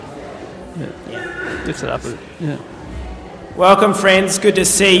Yeah. Lift it up a bit. Yeah. Welcome, friends. Good to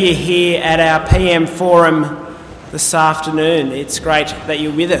see you here at our PM Forum this afternoon. It's great that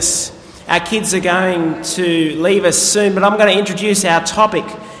you're with us. Our kids are going to leave us soon, but I'm going to introduce our topic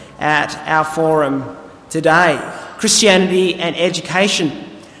at our forum today: Christianity and education.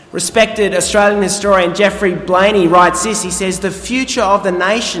 Respected Australian historian Geoffrey Blainey writes this. He says, "The future of the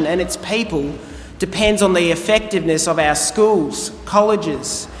nation and its people depends on the effectiveness of our schools,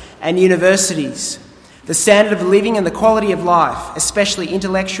 colleges and universities. The standard of living and the quality of life, especially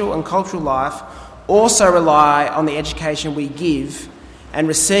intellectual and cultural life, also rely on the education we give and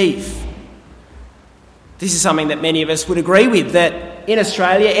receive." This is something that many of us would agree with, that in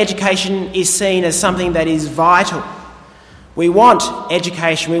Australia education is seen as something that is vital. We want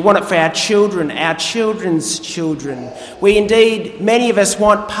education. We want it for our children, our children's children. Many of us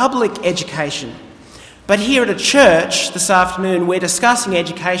want public education. But here at a church this afternoon, we're discussing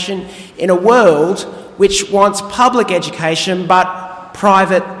education in a world which wants public education but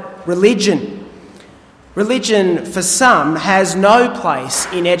private religion. Religion, for some, has no place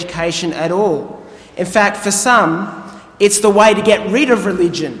in education at all. In fact, for some, it's the way to get rid of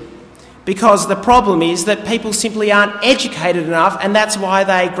religion, because the problem is that people simply aren't educated enough, and that's why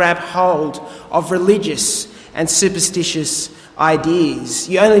they grab hold of religious and superstitious ideas.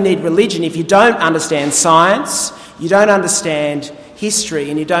 You only need religion if you don't understand science, you don't understand history,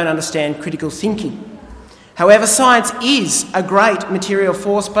 and you don't understand critical thinking. However, science is a great material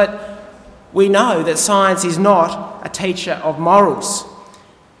force, but we know that science is not a teacher of morals.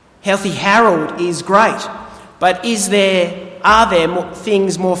 Healthy Harold is great, but are there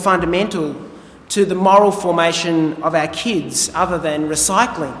things more fundamental to the moral formation of our kids other than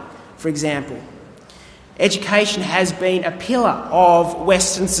recycling, for example? Education has been a pillar of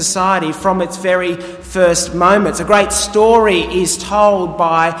Western society from its very first moments. A great story is told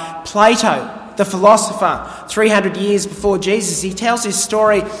by Plato, the philosopher, 300 years before Jesus. He tells his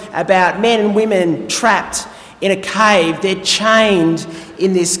story about men and women trapped in a cave. They're chained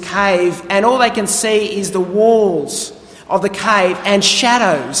in this cave, and all they can see is the walls of the cave and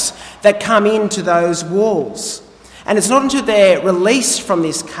shadows that come into those walls. And it's not until they're released from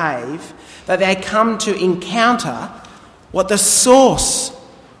this cave that they come to encounter what the source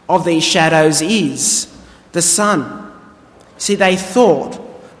of these shadows is: the sun. See, they thought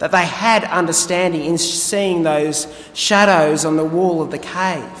that they had understanding in seeing those shadows on the wall of the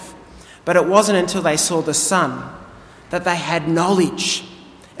cave, but it wasn't until they saw the sun that they had knowledge.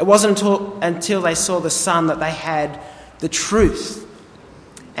 It wasn't until they saw the sun that they had the truth.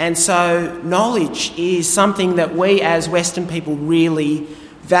 And so knowledge is something that we as Western people really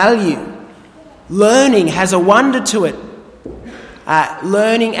value. Learning has a wonder to it.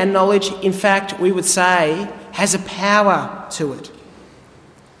 Learning and knowledge, in fact, we would say, has a power to it.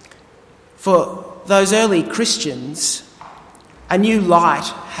 For those early Christians, a new light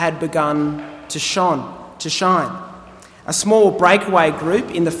had begun to shine. A small breakaway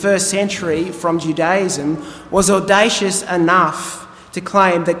group in the first century from Judaism was audacious enough to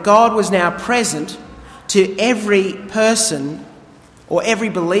claim that God was now present to every person or every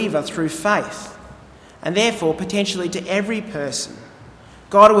believer through faith, and therefore potentially to every person.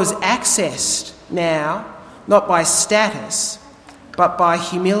 God was accessed now not by status but by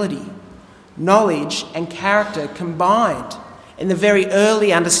humility, knowledge and character combined in the very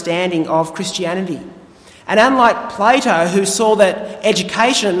early understanding of Christianity. And unlike Plato, who saw that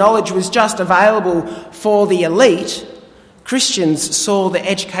education and knowledge was just available for the elite, Christians saw that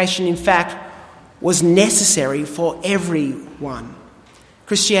education, in fact, was necessary for everyone.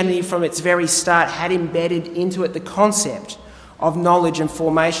 Christianity, from its very start, had embedded into it the concept of knowledge and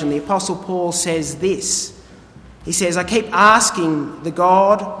formation. The Apostle Paul says this. He says, "I keep asking the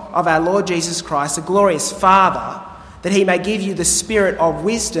God of our Lord Jesus Christ, the glorious Father, that he may give you the spirit of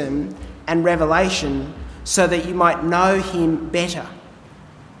wisdom and revelation so that you might know him better."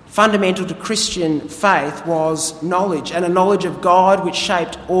 Fundamental to Christian faith was knowledge, and a knowledge of God which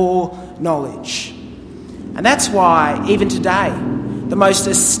shaped all knowledge. And that's why, even today, the most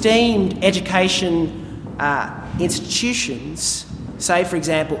esteemed education institutions, say, for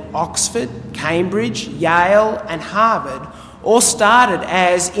example, Oxford, Cambridge, Yale and Harvard, all started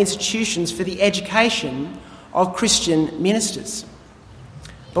as institutions for the education of Christian ministers.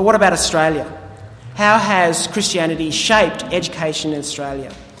 But what about Australia? How has Christianity shaped education in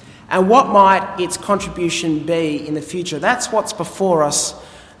Australia? And what might its contribution be in the future? That's what's before us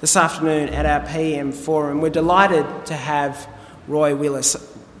this afternoon at our PM Forum. We're delighted to have Roy with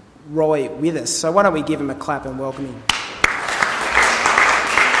us. So why don't we give him a clap and welcome him?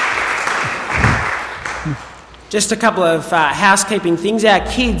 Just a couple of housekeeping things. Our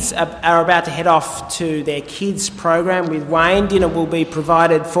kids are about to head off to their kids program with Wayne. Dinner will be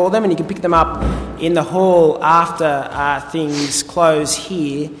provided for them, and you can pick them up in the hall after things close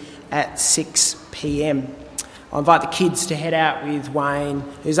here at 6 p.m. I invite the kids to head out with Wayne,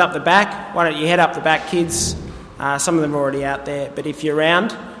 who's up the back. Why don't you head up the back, kids? Some of them are already out there, but if you're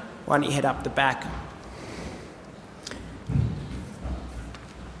around, why don't you head up the back?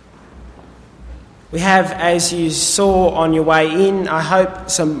 We have, as you saw on your way in, I hope,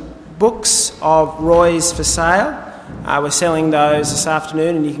 some books of Roy's for sale. We're selling those this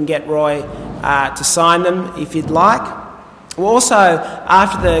afternoon, and you can get Roy to sign them if you'd like. We'll also,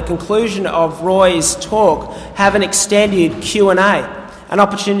 after the conclusion of Roy's talk, have an extended Q&A, an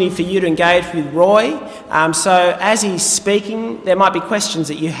opportunity for you to engage with Roy. So as he's speaking, there might be questions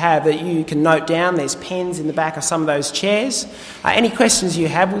that you have that you can note down. There's pens in the back of some of those chairs. Any questions you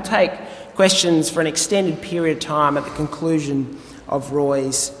have, we'll take questions for an extended period of time at the conclusion of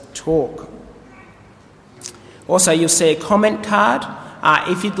Roy's talk. Also, you'll see a comment card.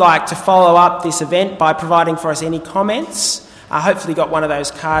 If you'd like to follow up this event by providing for us any comments, hopefully got one of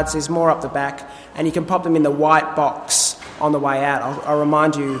those cards. There's more up the back, and you can pop them in the white box on the way out. I'll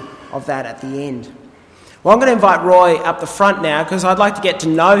remind you of that at the end. Well, I'm going to invite Roy up the front now because I'd like to get to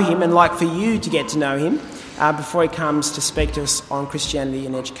know him and like for you to get to know him before he comes to speak to us on Christianity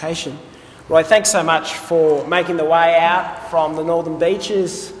and education. Roy, thanks so much for making the way out from the northern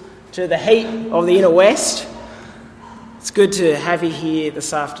beaches to the heat of the inner west. It's good to have you here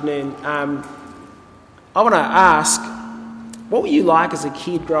this afternoon. I want to ask, what were you like as a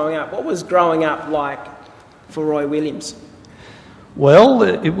kid growing up? What was growing up like for Roy Williams? Well,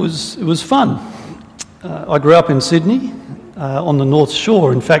 it was fun. I grew up in Sydney, on the North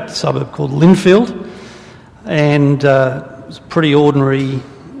Shore, in fact, a suburb called Linfield, and it was a pretty ordinary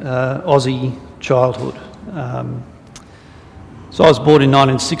Aussie childhood. So I was born in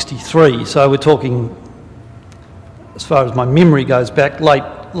 1963, so we're talking, as far as my memory goes back, late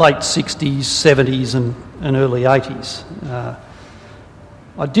 60s, 70s and early 80s.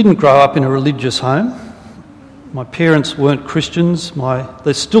 I didn't grow up in a religious home. My parents weren't Christians.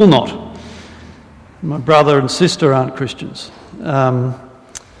 They're still not. My brother and sister aren't Christians.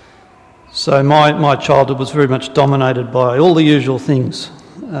 So my childhood was very much dominated by all the usual things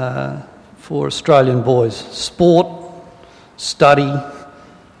for Australian boys: sport, study,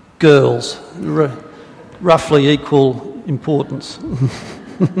 girls, roughly equal importance.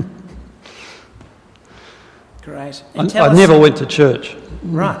 Great. I never went to church.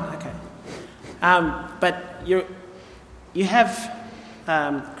 Right, okay. But you have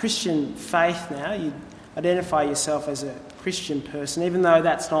Christian faith now. You identify yourself as a Christian person, even though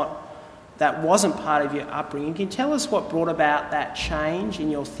that wasn't part of your upbringing. Can you tell us what brought about that change in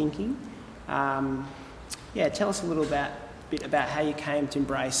your thinking? Tell us a little bit about how you came to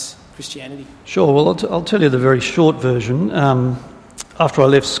embrace Christianity. Sure. Well, I'll tell you the very short version. After I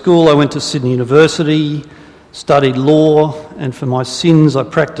left school, I went to Sydney University, studied law, and for my sins, I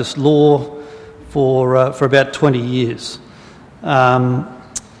practiced law for about 20 years.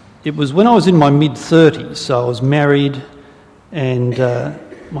 It was when I was in my mid-30s, so I was married, and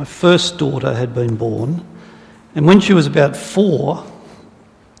my first daughter had been born, and when she was about 4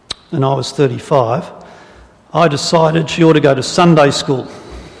 and I was 35, I decided she ought to go to Sunday school.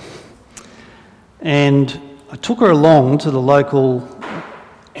 And I took her along to the local...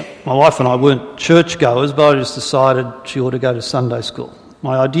 My wife and I weren't churchgoers, but I just decided she ought to go to Sunday school.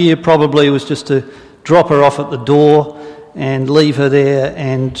 My idea probably was just to drop her off at the door and leave her there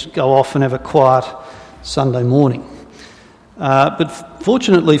and go off and have a quiet Sunday morning. But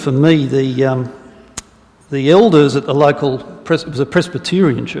fortunately for me, the elders at the local, it was a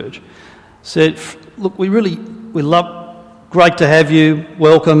Presbyterian church, said, "Look, we love, great to have you,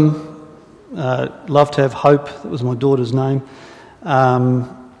 welcome, love to have Hope," that was my daughter's name,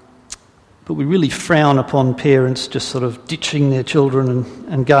 but we really frown upon parents just sort of ditching their children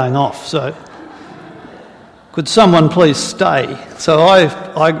and going off. So could someone please stay? So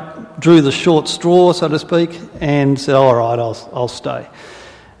I drew the short straw, so to speak, and said, all right, I'll stay.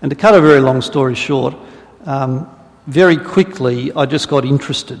 And to cut a very long story short, very quickly I just got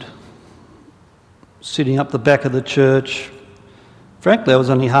interested. Sitting up the back of the church, frankly I was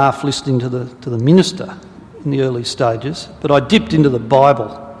only half listening to the minister in the early stages, but I dipped into the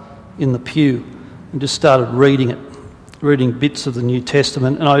Bible in the pew and just started reading bits of the New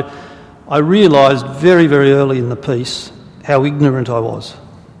Testament, and I realised very, very early in the piece how ignorant I was,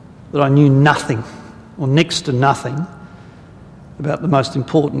 that I knew nothing, or next to nothing, about the most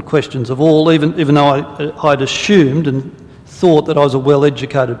important questions of all, even though I'd assumed and thought that I was a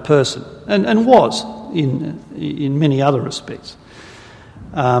well-educated person, and was in many other respects.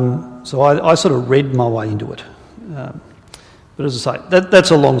 So I sort of read my way into it. But as I say,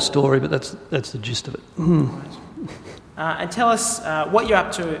 that's a long story, but that's the gist of it. And tell us what you're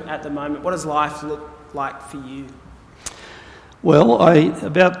up to at the moment. What does life look like for you? Well,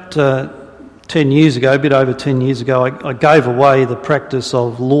 about 10 years ago, a bit over 10 years ago, I gave away the practice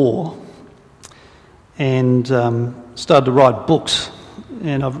of law and started to write books.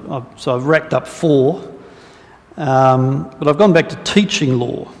 And I've racked up 4. But I've gone back to teaching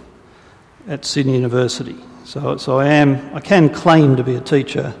law at Sydney University. So I can claim to be a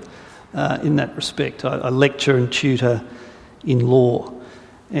teacher in that respect. I lecture and tutor in law,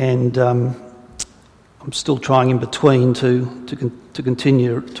 and I'm still trying in between to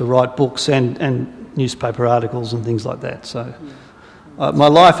continue to write books and newspaper articles and things like that. So my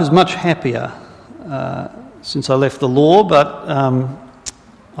life is much happier since I left the law, but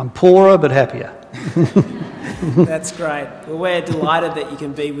I'm poorer but happier. That's great. Well, we're delighted that you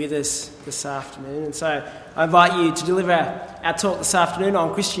can be with us this afternoon. And so I invite you to deliver our talk this afternoon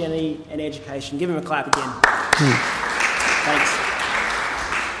on Christianity and education. Give him a clap again. Thanks.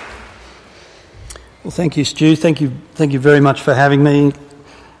 Well, thank you, Stu. Thank you very much for having me.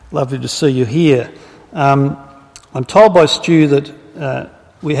 Lovely to see you here. I'm told by Stu that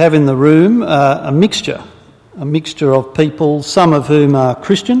we have in the room a mixture of people, some of whom are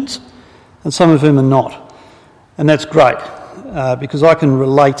Christians and some of whom are not. And that's great, because I can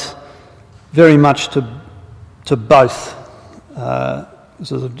relate very much to both.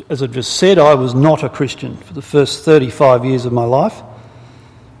 As I just said, I was not a Christian for the first 35 years of my life.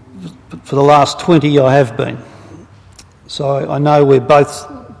 But for the last 20 I have been. So I know where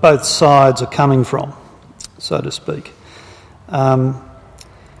both sides are coming from, so to speak.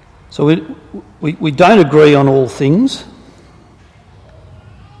 So we don't agree on all things,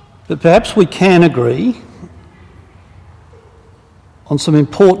 but perhaps we can agree on some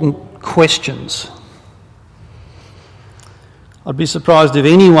important questions. I'd be surprised if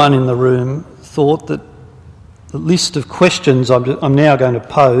anyone in the room thought that the list of questions I'm now going to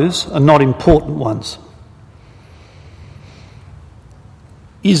pose are not important ones.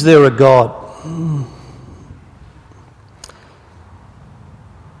 Is there a God?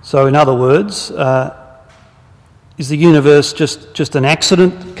 So in other words, is the universe just an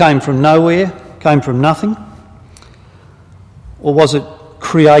accident, came from nowhere, came from nothing? Or was it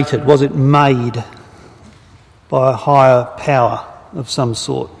created, was it made by a higher power of some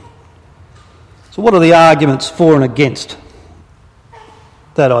sort? So what are the arguments for and against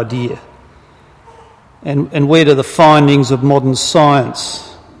that idea? And where do the findings of modern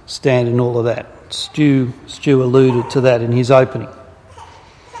science stand in all of that? Stu alluded to that in his opening.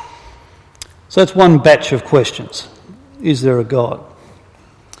 So that's one batch of questions. Is there a God?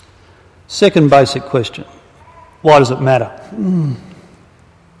 Second basic question. Why does it matter?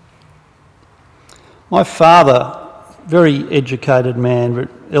 My father, very educated man,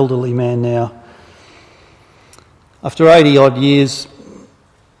 elderly man now, after 80 odd years,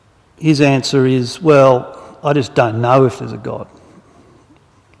 his answer is, well, I just don't know if there's a God.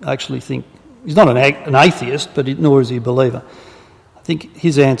 I actually think, he's not an atheist, but nor is he a believer. I think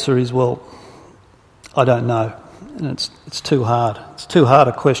his answer is, well, I don't know. And it's too hard. It's too hard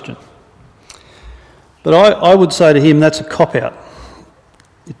a question. But I would say to him, that's a cop-out.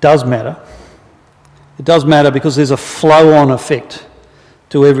 It does matter. It does matter because there's a flow-on effect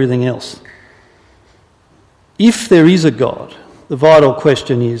to everything else. If there is a God, the vital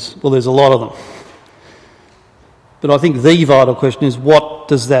question is, well, there's a lot of them. But I think the vital question is, what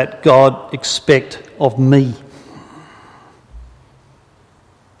does that God expect of me?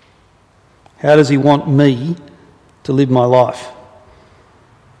 How does he want me to live my life?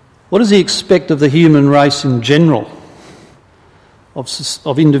 What does he expect of the human race in general,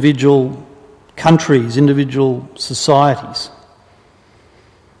 of individual countries, individual societies?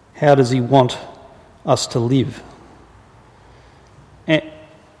 How does he want us to live?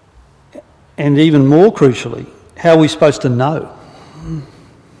 And even more crucially, how are we supposed to know?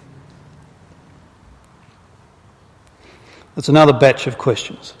 That's another batch of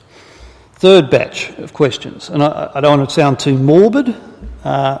questions. Third batch of questions, and I don't want to sound too morbid,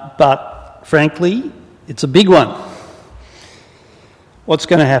 but frankly, it's a big one. What's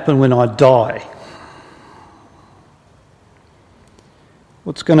going to happen when I die?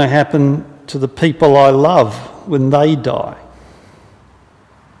 What's going to happen to the people I love when they die?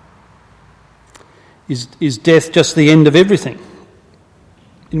 Is death just the end of everything?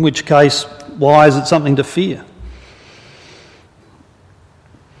 In which case, why is it something to fear?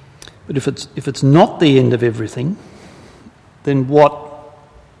 But if it's not the end of everything, then what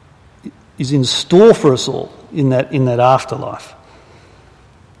is in store for us all in that afterlife.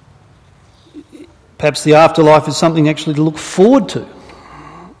 Perhaps the afterlife is something actually to look forward to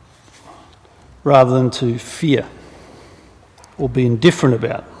rather than to fear or be indifferent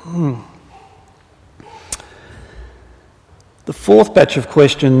about. The fourth batch of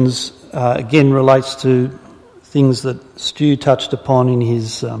questions again relates to things that Stu touched upon in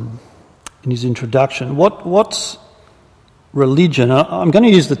his introduction. What's religion? I'm going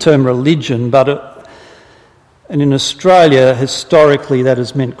to use the term religion, and in Australia, historically, that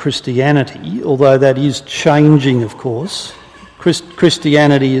has meant Christianity, although that is changing, of course.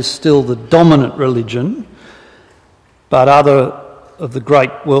 Christianity is still the dominant religion, but other of the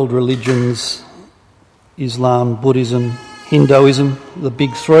great world religions, Islam, Buddhism, Hinduism, the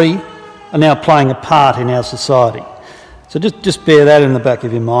big three, are now playing a part in our society. So just bear that in the back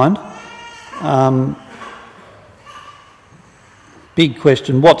of your mind. Big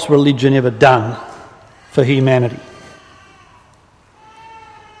question, what's religion ever done for humanity?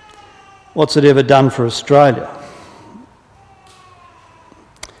 What's it ever done for Australia?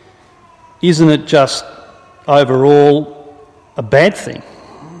 Isn't it just overall a bad thing?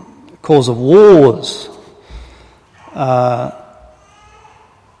 A cause of wars? A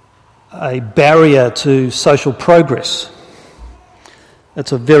barrier to social progress?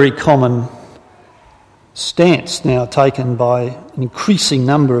 That's a very common stance now taken by an increasing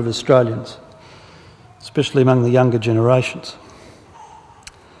number of Australians, especially among the younger generations.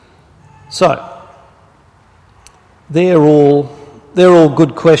 So, they're all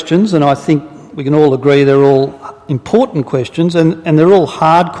good questions, and I think we can all agree they're all important questions, and they're all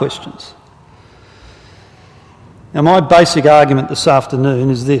hard questions. Now, my basic argument this afternoon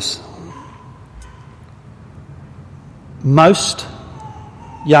is this. Most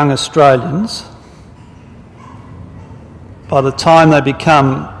young Australians, by the time they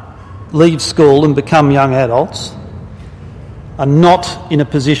leave school and become young adults, are not in a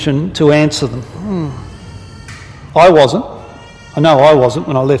position to answer them. I wasn't. I know I wasn't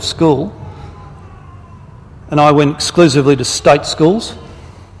when I left school. And I went exclusively to state schools.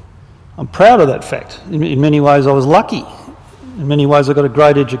 I'm proud of that fact. In many ways I was lucky. In many ways I got a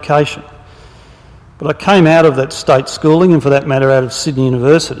great education. But I came out of that state schooling, and for that matter out of Sydney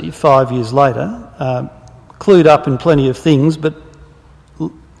University 5 years later, clued up in plenty of things, but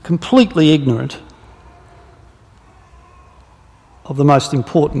completely ignorant of the most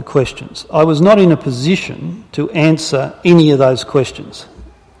important questions. I was not in a position to answer any of those questions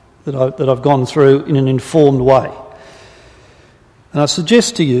that I've gone through in an informed way. And I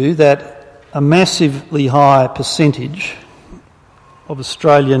suggest to you that a massively high percentage of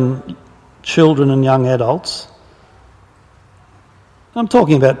Australian children and young adults, I'm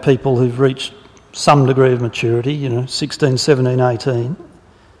talking about people who've reached some degree of maturity, 16, 17, 18,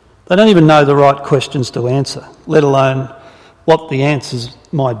 they don't even know the right questions to answer, let alone what the answers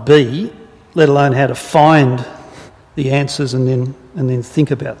might be, let alone how to find the answers and then think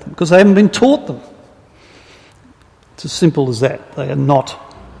about them, because they haven't been taught them. It's as simple as that. They are not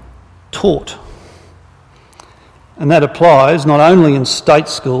taught. And that applies not only in state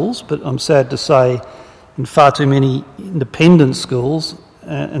schools, but I'm sad to say in far too many independent schools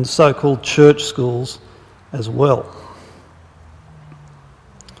and so-called church schools as well.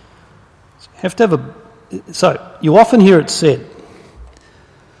 So you often hear it said,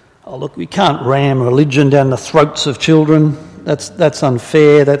 oh look, we can't ram religion down the throats of children. That's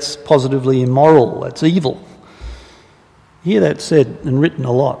unfair, that's positively immoral, that's evil. You hear that said and written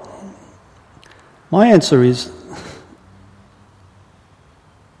a lot. My answer is,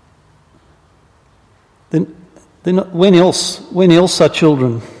 then when else are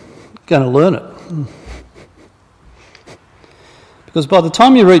children going to learn it? Because by the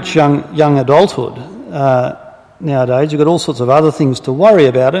time you reach young adulthood, nowadays you've got all sorts of other things to worry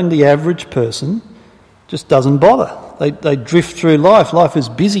about, and the average person just doesn't bother. They drift through life. Life is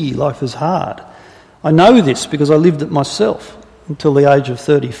busy, life is hard. I know this because I lived it myself until the age of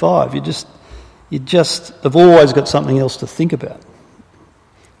 35. You just have always got something else to think about.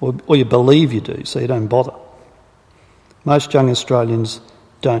 Or you believe you do, so you don't bother. Most young Australians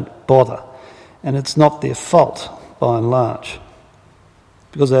don't bother, and it's not their fault by and large,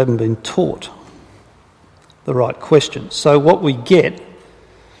 because they haven't been taught the right questions. So what we get,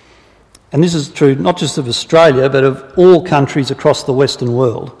 and this is true not just of Australia but of all countries across the Western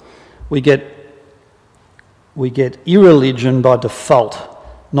world, we get irreligion by default,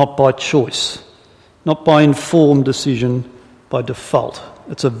 not by choice, not by informed decision, by default.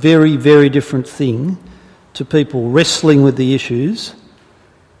 It's a very, very different thing to people wrestling with the issues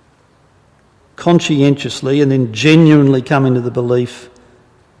conscientiously and then genuinely coming to the belief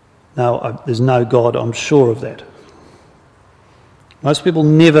No, there's no God, I'm sure of that. Most people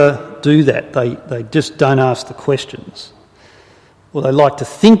never do that. They just don't ask the questions. Well, they like to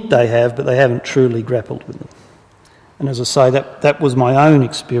think they have, but they haven't truly grappled with them. And as I say, that was my own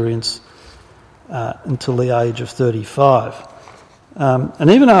experience until the age of 35. And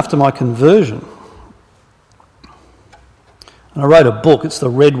even after my conversion, and I wrote a book, it's the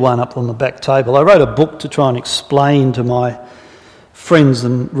red one up on the back table. I wrote a book to try and explain to my friends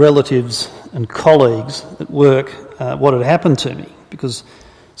and relatives and colleagues at work what had happened to me, because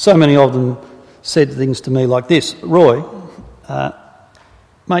so many of them said things to me like this: Roy,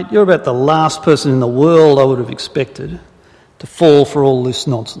 mate, you're about the last person in the world I would have expected to fall for all this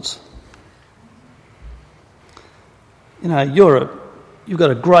nonsense. You know, you've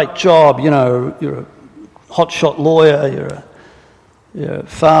got a great job, you know, you're a hotshot lawyer, you're a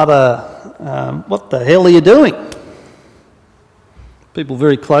father, what the hell are you doing? People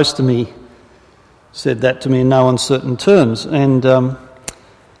very close to me said that to me in no uncertain terms, and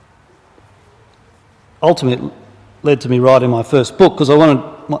ultimately led to me writing my first book, because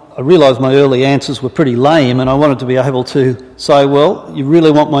I realised my early answers were pretty lame, and I wanted to be able to say, well, you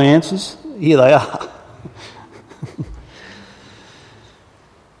really want my answers? Here they are.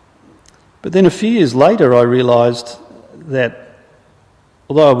 But then a few years later I realised that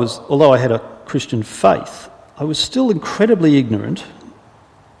although I had a Christian faith, I was still incredibly ignorant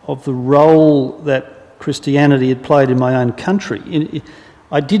of the role that Christianity had played in my own country.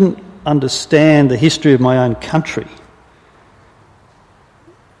 I didn't understand the history of my own country.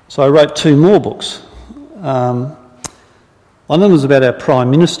 So I wrote 2 more books. One of them was about our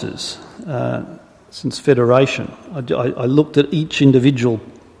prime ministers since Federation. I looked at each individual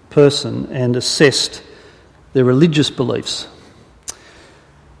person and assessed their religious beliefs.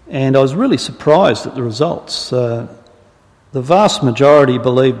 And I was really surprised at the results. The vast majority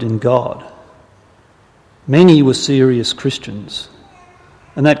believed in God. Many were serious Christians.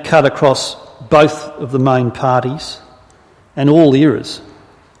 And that cut across both of the main parties and all eras,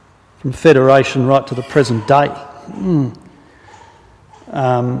 from Federation right to the present day.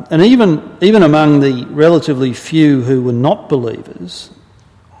 And even among the relatively few who were not believers,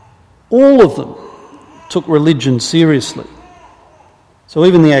 all of them took religion seriously. So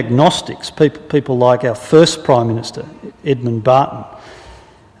even the agnostics, people like our first Prime Minister, Edmund Barton,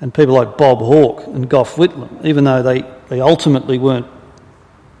 and people like Bob Hawke and Gough Whitlam, even though they ultimately weren't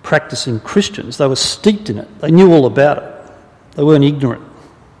practising Christians, they were steeped in it. They knew all about it. They weren't ignorant,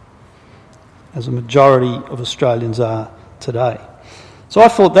 as a majority of Australians are today. So I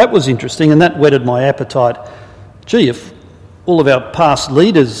thought that was interesting, and that whetted my appetite. Gee, if all of our past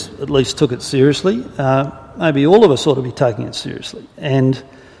leaders at least took it seriously, maybe all of us ought to be taking it seriously. And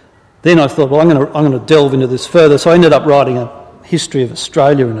then I thought, well, I'm going to delve into this further. So I ended up writing a history of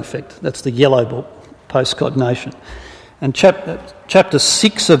Australia, in effect. That's the yellow book, Post-God Nation. And chapter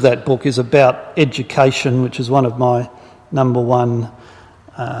 6 of that book is about education, which is one of my number one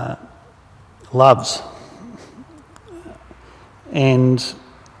loves. And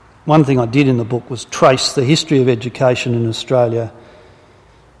one thing I did in the book was trace the history of education in Australia,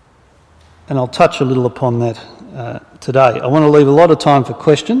 and I'll touch a little upon that today. I want to leave a lot of time for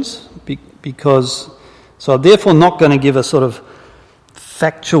questions, so I'm therefore not going to give a sort of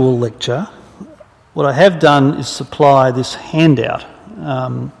factual lecture. What I have done is supply this handout,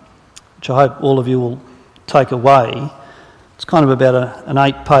 which I hope all of you will take away. It's kind of about an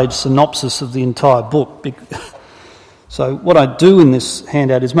 8-page synopsis of the entire book. So what I do in this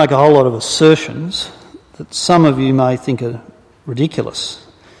handout is make a whole lot of assertions that some of you may think are ridiculous,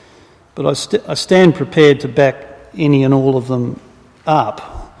 but I stand prepared to back any and all of them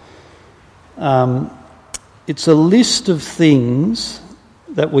up. It's a list of things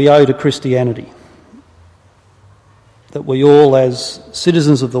that we owe to Christianity, that we all, as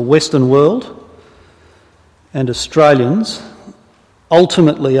citizens of the Western world and Australians,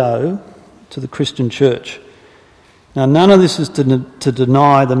 ultimately owe to the Christian Church. Now, none of this is to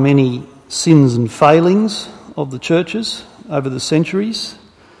deny the many sins and failings of the churches over the centuries,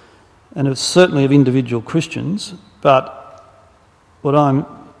 and certainly of individual Christians, but what I'm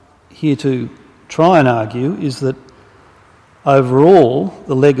here to try and argue is that overall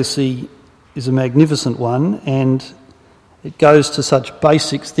the legacy is a magnificent one, and it goes to such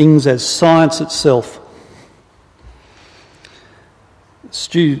basic things as science itself.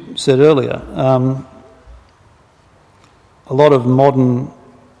 Stu said earlier, a lot of modern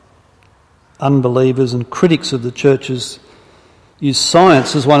unbelievers and critics of the churches use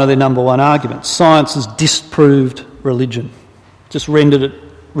science as one of their number one arguments. Science has disproved religion, just rendered it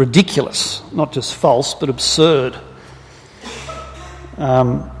ridiculous, not just false, but absurd.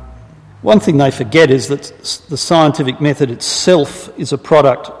 One thing they forget is that the scientific method itself is a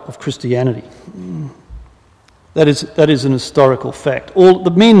product of Christianity. That is an historical fact. All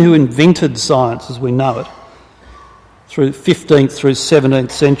the men who invented science as we know it, through 15th through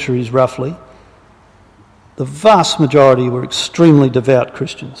 17th centuries roughly, the vast majority were extremely devout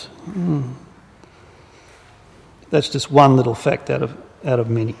Christians. That's just one little fact out of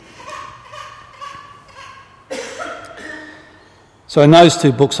many. So in those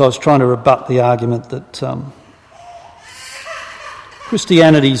two books I was trying to rebut the argument that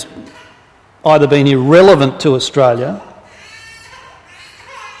Christianity's either been irrelevant to Australia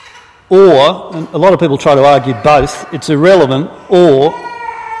or, and a lot of people try to argue both, it's irrelevant or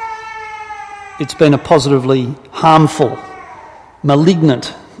it's been a positively harmful,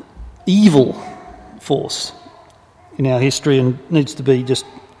 malignant, evil force in our history and needs to be just,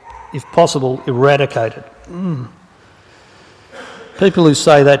 if possible, eradicated. People who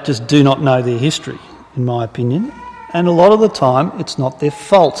say that just do not know their history, in my opinion, and a lot of the time it's not their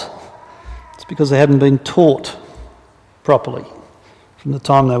fault. It's because they haven't been taught properly from the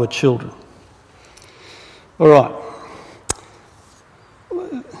time they were children. All right.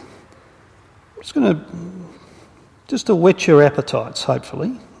 I'm just going to, just to whet your appetites,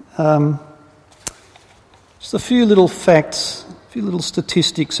 hopefully. Just a few little facts, a few little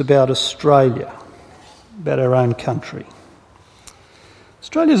statistics about Australia, about our own country.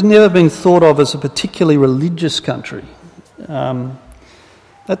 Australia's never been thought of as a particularly religious country.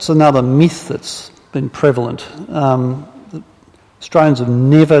 That's another myth that's been prevalent. Australians have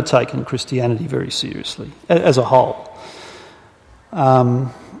never taken Christianity very seriously, as a whole.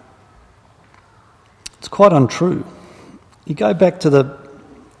 It's quite untrue. You go back to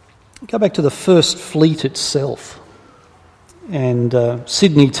the First Fleet itself and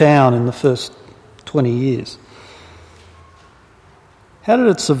Sydney town in the first 20 years. How did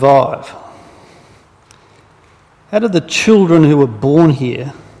it survive? How did the children who were born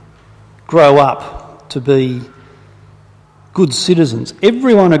here grow up to be good citizens?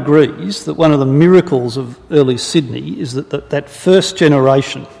 Everyone agrees that one of the miracles of early Sydney is that first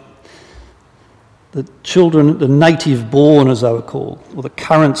generation, the children, the native born as they were called, or the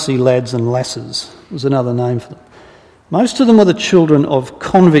currency lads and lasses was another name for them. Most of them were the children of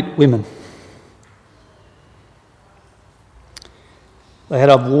convict women. They had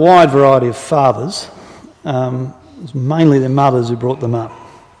a wide variety of fathers. It was mainly their mothers who brought them up.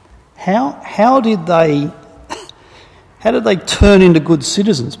 How did they turn into good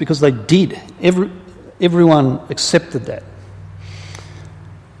citizens? Because they did. Everyone accepted that.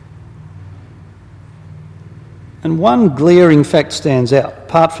 And one glaring fact stands out,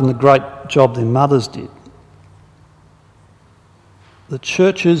 apart from the great job their mothers did. The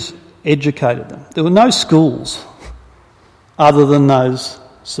churches educated them. There were no schools other than those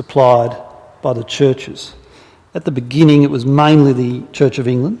supplied by the churches. At the beginning it was mainly the Church of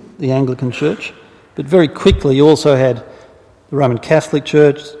England, the Anglican Church, but very quickly you also had the Roman Catholic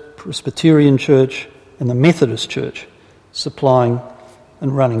Church, Presbyterian Church and the Methodist Church supplying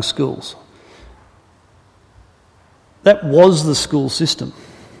and running schools. That was the school system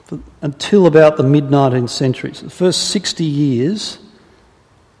until about the mid-19th century. So the first 60 years,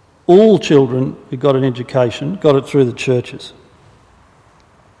 all children who got an education got it through the churches.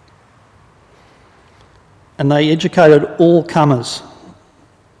 And they educated all comers,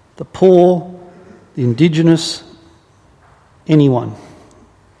 the poor, the Indigenous, anyone.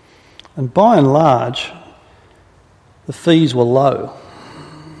 And by and large, the fees were low.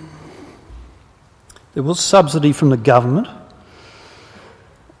 There was subsidy from the government.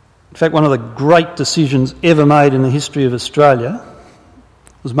 In fact, one of the great decisions ever made in the history of Australia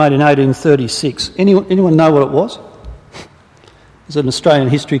was made in 1836. Anyone know what it was? It's an Australian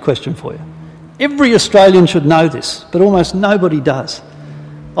history question for you. Every Australian should know this, but almost nobody does.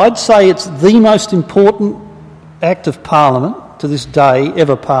 I'd say it's the most important Act of Parliament to this day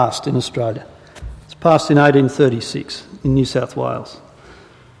ever passed in Australia. It's passed in 1836 in New South Wales.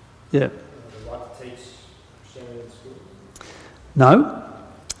 Yeah. No,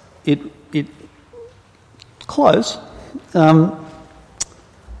 it's close.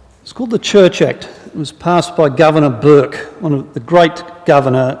 It's called the Church Act. It was passed by Governor Burke, one of the great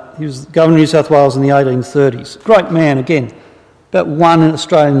governor. He was the Governor of New South Wales in the 1830s. Great man, again. About one in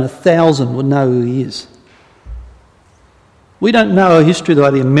Australia in 1,000 would know who he is. We don't know our history the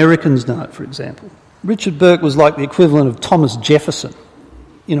way the Americans know it, for example. Richard Burke was like the equivalent of Thomas Jefferson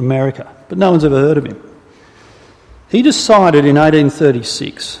in America, but no one's ever heard of him. He decided in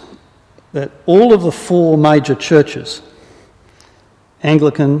 1836 that all of the four major churches,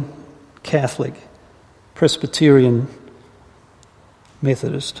 Anglican, Catholic, Presbyterian,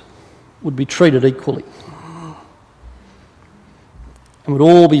 Methodist, would be treated equally and would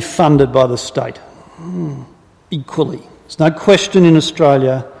all be funded by the state equally. There's no question in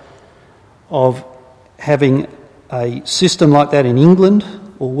Australia of having a system like that in England,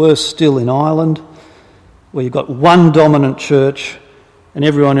 or worse still in Ireland, where you've got one dominant church and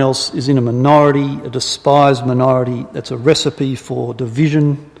everyone else is in a minority, a despised minority. That's a recipe for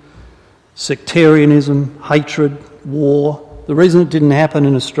division, sectarianism, hatred, war. The reason it didn't happen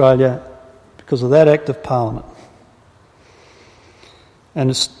in Australia, because of that Act of Parliament. And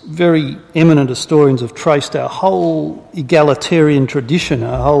it's very eminent historians have traced our whole egalitarian tradition,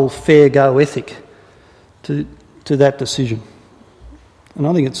 our whole fair go ethic to that decision. And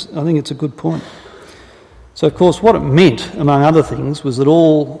I think it's a good point. So, of course, what it meant, among other things, was that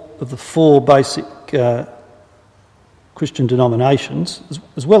all of the four basic Christian denominations,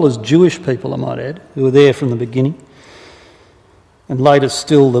 as well as Jewish people, I might add, who were there from the beginning, and later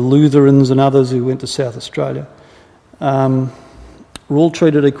still the Lutherans and others who went to South Australia, were all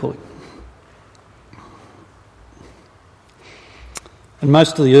treated equally. And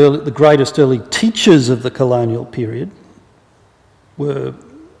most of the greatest early teachers of the colonial period were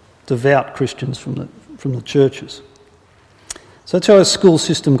devout Christians from the churches. So that's how our school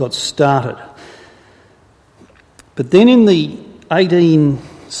system got started. But then in the 1860s,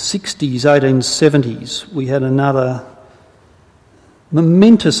 1870s, we had another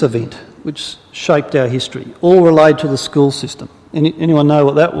momentous event which shaped our history, all related to the school system. Anyone know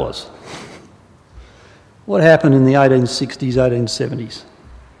what that was? What happened in the 1860s, 1870s?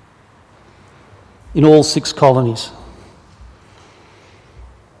 In all 6 colonies?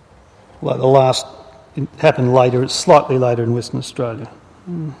 Well, it happened later, it's slightly later in Western Australia.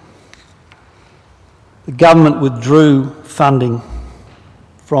 The government withdrew funding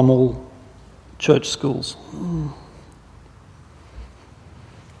from all church schools.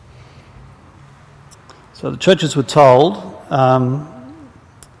 So the churches were told,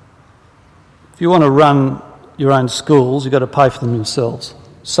 if you want to run your own schools, you've got to pay for them yourselves,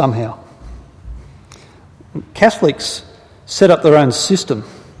 somehow. Catholics set up their own system,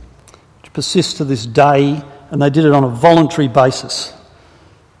 which persists to this day, and they did it on a voluntary basis.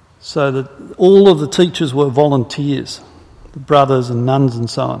 So that all of the teachers were volunteers, the brothers and nuns and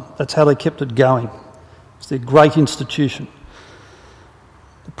so on. That's how they kept it going. It's their great institution.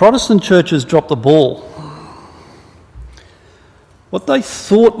 The Protestant churches dropped the ball. What they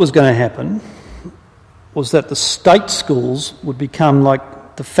thought was going to happen was that the state schools would become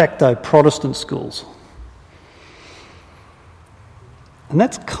like de facto Protestant schools. And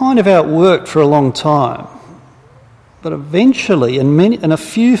that's kind of how it worked for a long time. But eventually, and a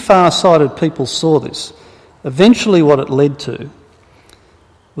few far-sighted people saw this, eventually what it led to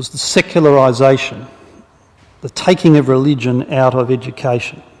was the secularisation, the taking of religion out of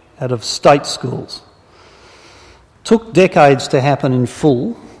education, out of state schools. It took decades to happen in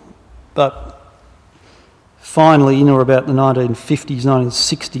full, but finally, in or about the 1950s,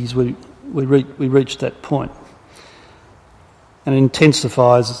 1960s, we reached that point. And it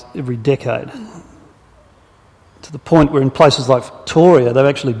intensifies every decade, to the point where in places like Victoria, they've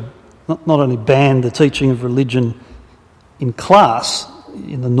actually not only banned the teaching of religion in class,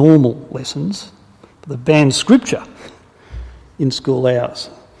 in the normal lessons, but they've banned scripture in school hours.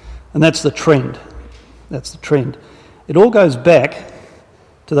 And that's the trend. That's the trend. It all goes back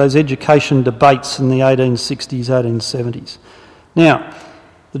to those education debates in the 1860s, 1870s. Now,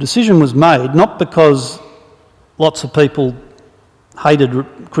 the decision was made not because lots of people hated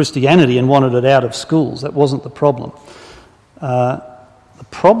Christianity and wanted it out of schools. That wasn't the problem. The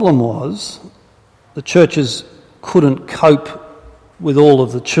problem was the churches couldn't cope with all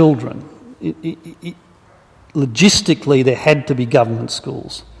of the children. Logistically, there had to be government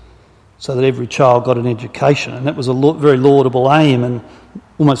schools so that every child got an education, and that was a very laudable aim, and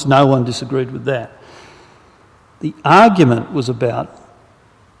almost no one disagreed with that. The argument was about,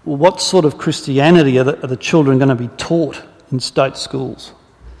 well, what sort of Christianity are the children going to be taught in state schools?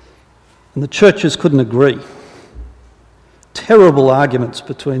 And the churches couldn't agree. Terrible arguments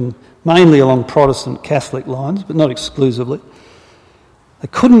mainly along Protestant Catholic lines, but not exclusively. They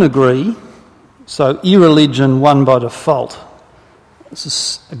couldn't agree, so irreligion won by default. This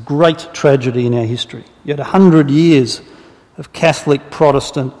is a great tragedy in our history. You had 100 years of Catholic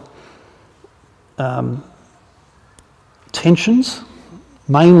Protestant tensions,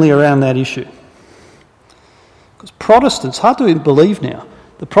 mainly around that issue. Because Protestants, hard to believe now,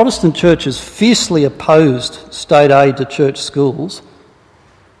 the Protestant churches fiercely opposed state aid to church schools,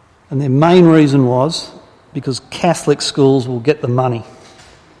 and their main reason was because Catholic schools will get the money.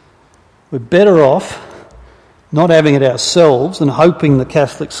 We're better off not having it ourselves and hoping the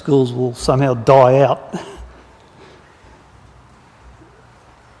Catholic schools will somehow die out.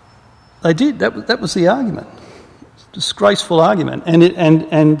 They did. That was the argument. Disgraceful argument. And it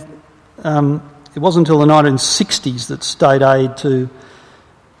wasn't until the 1960s that state aid to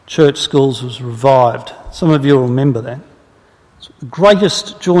church schools was revived. Some of you will remember that. It's the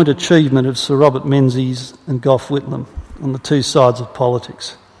greatest joint achievement of Sir Robert Menzies and Gough Whitlam on the two sides of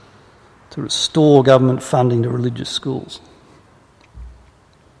politics, to restore government funding to religious schools.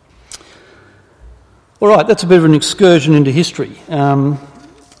 All right, that's a bit of an excursion into history, and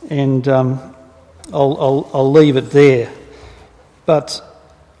I'll leave it there. But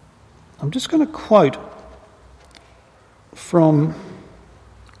I'm just going to quote from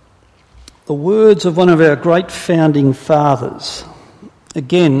the words of one of our great founding fathers.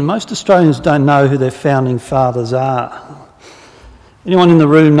 Again, most Australians don't know who their founding fathers are. Anyone in the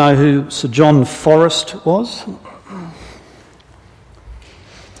room know who Sir John Forrest was?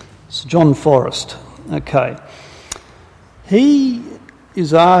 Sir John Forrest, okay. He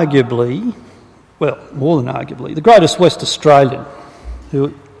is arguably, well, more than arguably, the greatest West Australian,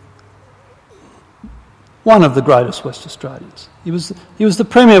 one of the greatest West Australians. He was the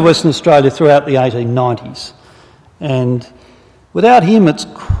Premier of Western Australia throughout the 1890s, and without him it's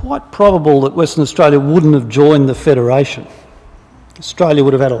quite probable that Western Australia wouldn't have joined the Federation. Australia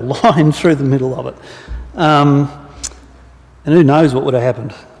would have had a line through the middle of it. And who knows what would have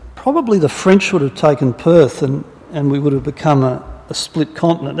happened. Probably the French would have taken Perth and we would have become a split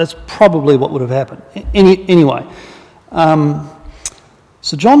continent. That's probably what would have happened. Anyway,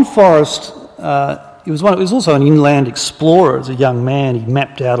 Sir John Forrest, he was also an inland explorer as a young man. He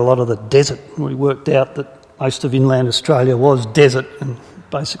mapped out a lot of the desert. We worked out that most of inland Australia was desert and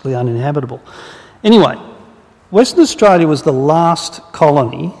basically uninhabitable. Anyway, Western Australia was the last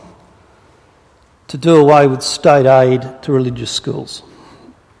colony to do away with state aid to religious schools.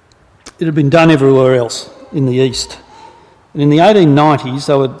 It had been done everywhere else in the east. And in the 1890s,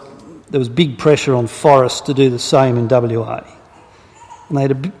 there was big pressure on Forrest to do the same in WA. And they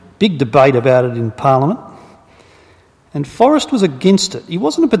had a big debate about it in Parliament. And Forrest was against it. He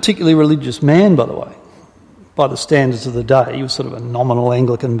wasn't a particularly religious man, by the way, by the standards of the day. He was sort of a nominal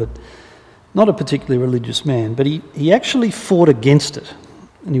Anglican, but not a particularly religious man. But he actually fought against it,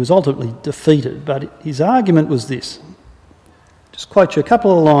 and he was ultimately defeated. But his argument was this. Just quote you a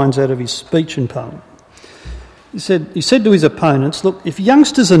couple of lines out of his speech in Parliament. He said to his opponents, look, if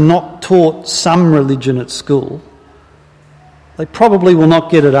youngsters are not taught some religion at school, they probably will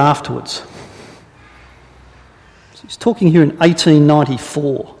not get it afterwards. So he's talking here in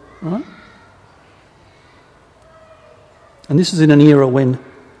 1894, right? And this is in an era when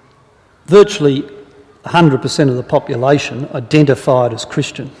virtually 100% of the population identified as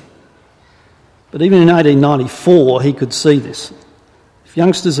Christian. But even in 1894, he could see this. If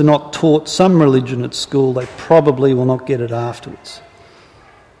youngsters are not taught some religion at school, they probably will not get it afterwards.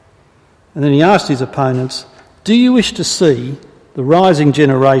 And then he asked his opponents, do you wish to see the rising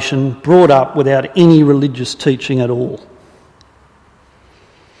generation brought up without any religious teaching at all?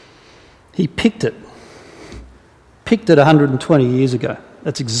 He picked it 120 years ago.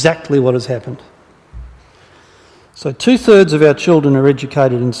 That's exactly what has happened. So 2/3 of our children are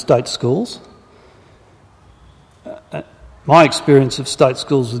educated in state schools. My experience of state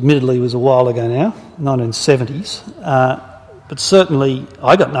schools, admittedly, was a while ago now, 1970s, but certainly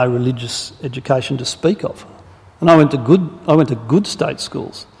I got no religious education to speak of. And I went to good state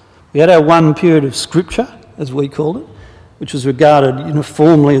schools. We had our one period of scripture, as we called it, which was regarded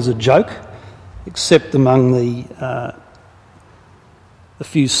uniformly as a joke, except among the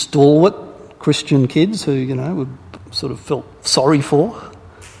few stalwart Christian kids who, were sort of felt sorry for.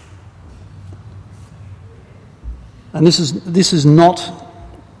 And this is not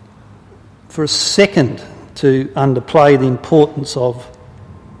for a second to underplay the importance of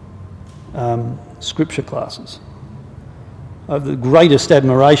scripture classes. I have the greatest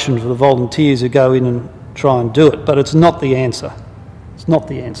admiration for the volunteers who go in and try and do it, but it's not the answer. It's not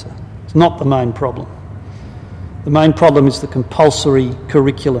the answer. It's not the main problem. The main problem is the compulsory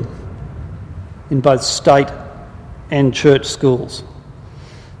curriculum in both state and church schools.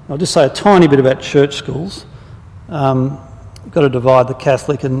 I'll just say a tiny bit about church schools. We've got to divide the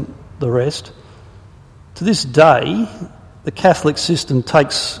Catholic and the rest. To this day, the Catholic system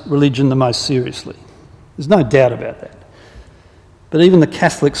takes religion the most seriously. There's no doubt about that. But even the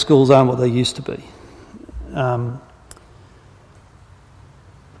Catholic schools aren't what they used to be.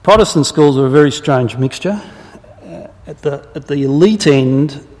 Protestant schools are a very strange mixture. At the elite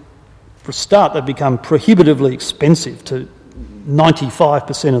end, for a start, they've become prohibitively expensive to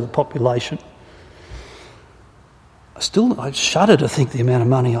 95% of the population. I shudder to think the amount of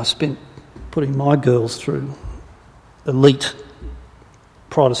money I spent putting my girls through elite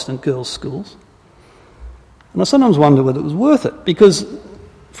Protestant girls' schools. And I sometimes wonder whether it was worth it, because,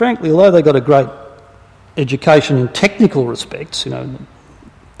 frankly, although they got a great education in technical respects, you know,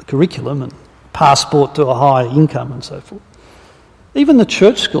 the curriculum and passport to a higher income and so forth, even the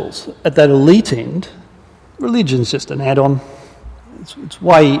church schools at that elite end, religion's just an add-on. It's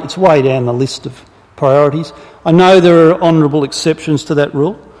way down the list of priorities. I know there are honourable exceptions to that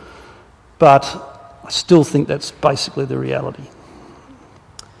rule, but I still think that's basically the reality.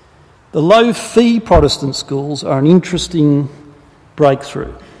 The low-fee Protestant schools are an interesting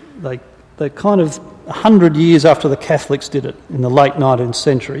breakthrough. They're kind of 100 years after the Catholics did it in the late 19th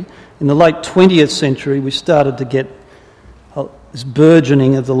century. In the late 20th century, we started to get this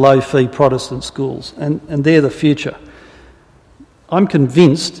burgeoning of the low-fee Protestant schools, and they're the future. I'm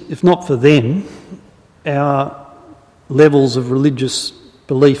convinced, if not for them, our levels of religious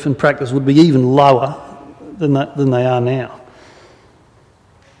belief and practice would be even lower than they are now.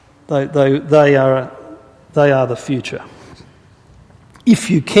 They are the future. If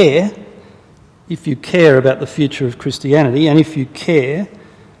you care about the future of Christianity, and if you care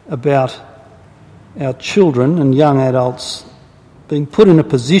about our children and young adults being put in a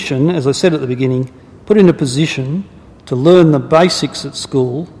position, as I said at the beginning, put in a position to learn the basics at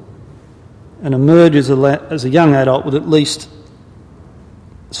school and emerge as a young adult with at least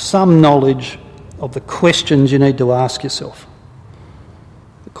some knowledge of the questions you need to ask yourself.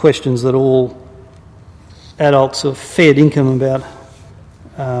 The questions that all adults of fair income about,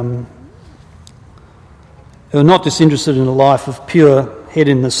 who are not just interested in a life of pure head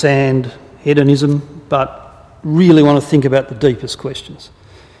in the sand hedonism, but really want to think about the deepest questions.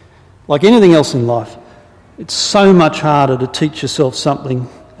 Like anything else in life, it's so much harder to teach yourself something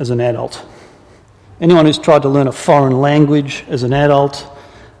as an adult. Anyone who's tried to learn a foreign language as an adult,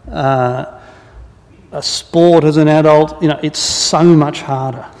 a sport as an adult, you know, it's so much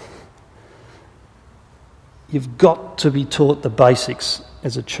harder. You've got to be taught the basics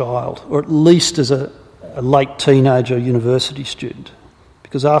as a child, or at least as a late teenager university student,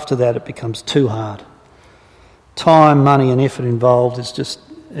 because after that it becomes too hard. Time, money and effort involved is just,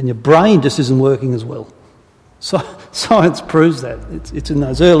 and your brain just isn't working as well. So science proves that. It's in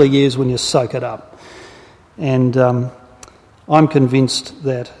those early years when you soak it up. And I'm convinced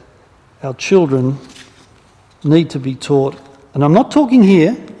that our children need to be taught, and I'm not talking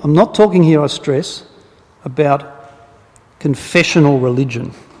here, I stress, about confessional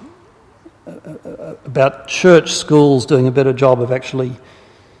religion, about church schools doing a better job of actually,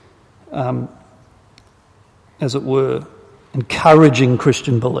 as it were, encouraging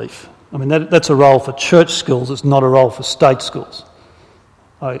Christian belief. I mean, that's a role for church schools, it's not a role for state schools.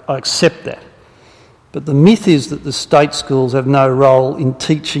 I accept that. But the myth is that the state schools have no role in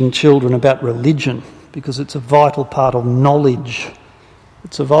teaching children about religion, because it's a vital part of knowledge.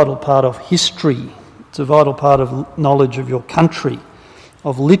 It's a vital part of history. It's a vital part of knowledge of your country,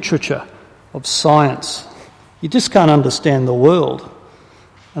 of literature, of science. You just can't understand the world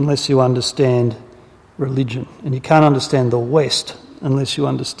unless you understand religion. And you can't understand the West unless you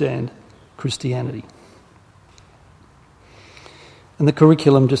understand Christianity. And the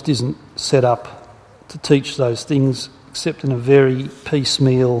curriculum just isn't set up to teach those things except in a very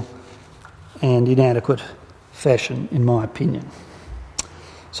piecemeal and inadequate fashion, in my opinion.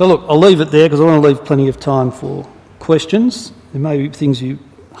 So look, I'll leave it there because I want to leave plenty of time for questions. There may be things you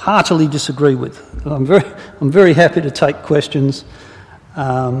heartily disagree with. I'm very happy to take questions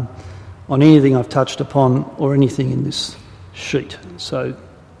on anything I've touched upon or anything in this sheet. So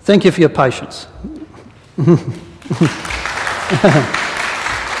thank you for your patience.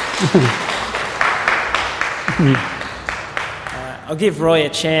 I'll give Roy a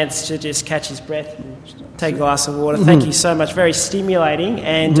chance to just catch his breath and take a glass of water. Thank you so much. Very stimulating.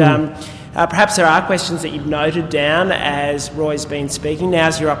 And perhaps there are questions that you've noted down as Roy's been speaking.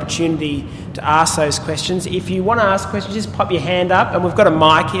 Now's your opportunity to ask those questions. If you want to ask questions, just pop your hand up. And we've got a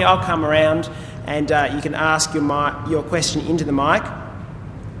mic here. I'll come around and you can ask your question into the mic.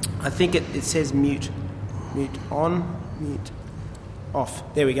 I think it says mute. Mute on, mute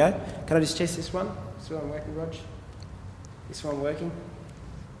off. There we go. Can I just test this one? This one working, Rog? This one working?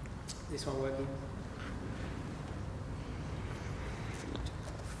 This one working?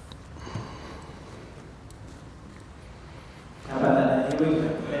 How about that? Here we go.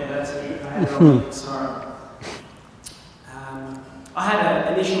 Yeah, that's it. I had it on mute, sorry. I had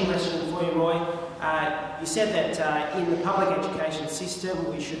an initial question for you, Roy. You said that in the public education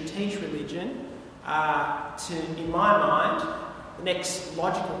system we should teach religion. In my mind, the next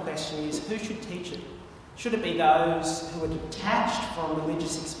logical question is, who should teach it? Should it be those who are detached from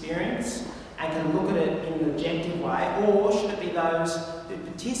religious experience and can look at it in an objective way, or should it be those who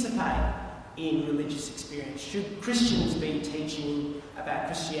participate in religious experience? Should Christians be teaching about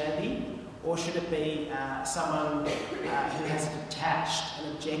Christianity, or should it be someone who has a detached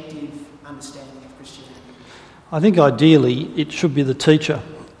and objective understanding of Christianity? I think ideally it should be the teacher.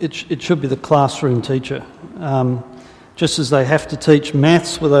 It should be the classroom teacher. Just as they have to teach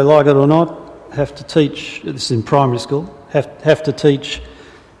maths whether they like it or not, have to teach, this is in primary school, have to teach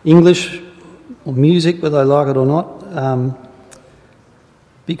English or music whether they like it or not.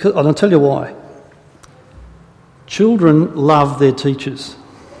 Because, and I'll tell you why. Children love their teachers.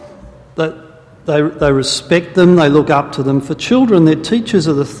 They respect them, they look up to them. For children, their teachers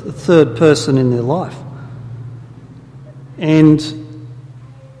are the third person in their life. And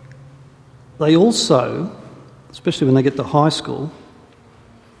they also, especially when they get to high school,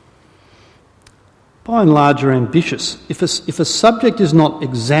 by and large are ambitious. If a subject is not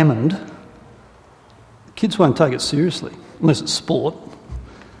examined, kids won't take it seriously, unless it's sport.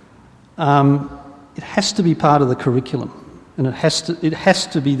 It has to be part of the curriculum, and it has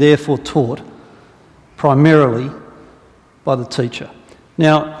to be therefore taught primarily by the teacher.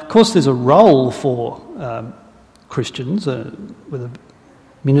 Now, of course, there's a role for Christians, whether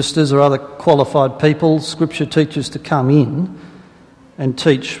ministers or other qualified people, scripture teachers, to come in and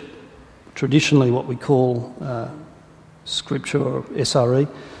teach traditionally what we call scripture or SRE.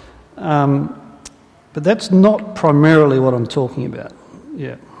 But that's not primarily what I'm talking about.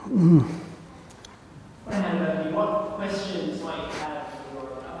 Yeah. What questions might you have for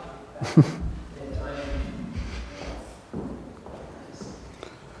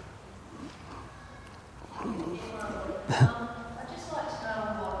I'd just like to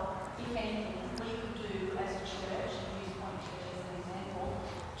know what, if anything, we could do as a church, and use Point Church as an example,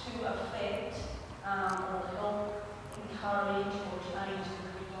 to affect or help encourage or change the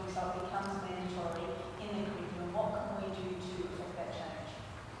curriculum so it becomes mandatory in the curriculum. What can we do to affect that change?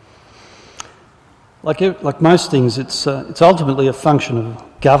 Like most things, it's ultimately a function of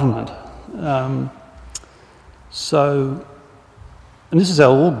government. And this is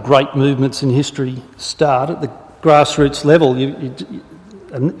how all great movements in history start, at the grassroots level.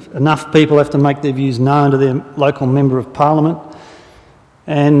 Enough people have to make their views known to their local member of parliament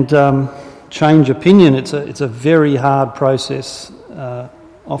and change opinion. It's a very hard process,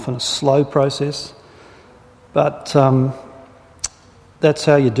 often a slow process, but that's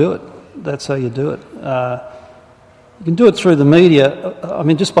how you do it. That's how you do it. You can do it through the media. I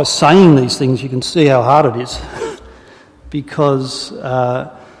mean, just by saying these things, you can see how hard it is, because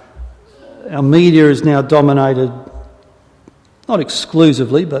our media is now dominated, not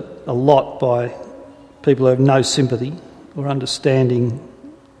exclusively, but a lot by people who have no sympathy or understanding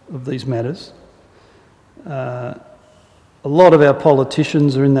of these matters. A lot of our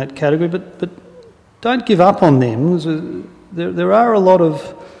politicians are in that category, but don't give up on them. There are a lot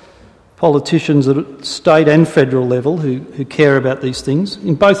of politicians at state and federal level who care about these things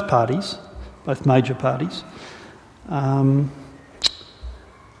in both parties, both major parties.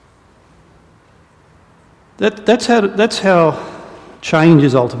 That's how change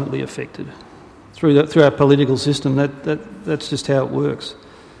is ultimately affected, through our political system. That's just how it works.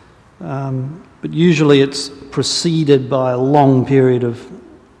 But usually it's preceded by a long period of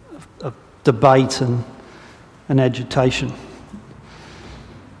debate and agitation.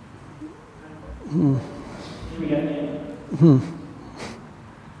 Here we go,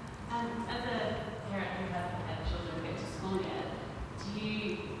 As a parent who hasn't had children get to school yet, do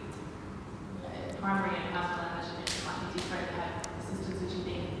you, primary and house plan, I imagine it might be different, have systems which you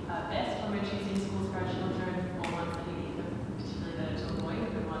think are best when we're choosing schools for our children, or ones that you think are particularly better to avoid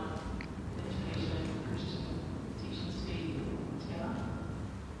if we want education and Christian teachings to be together?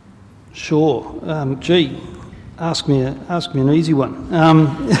 Sure. Ask me an easy one. No,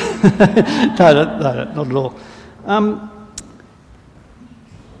 not at all.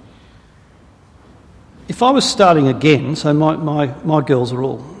 If I was starting again, so my girls are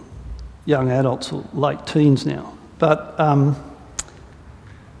all young adults or late teens now, but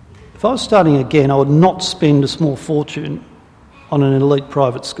if I was starting again, I would not spend a small fortune on an elite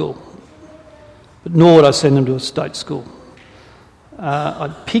private school, but nor would I send them to a state school.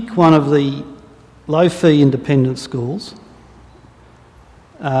 I'd pick one of the low-fee independent schools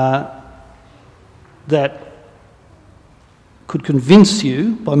that could convince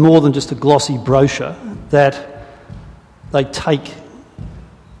you by more than just a glossy brochure that they take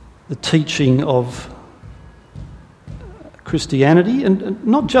the teaching of Christianity, and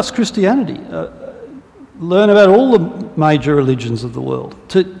not just Christianity, learn about all the major religions of the world,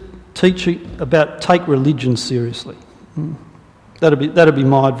 take religion seriously. That'd be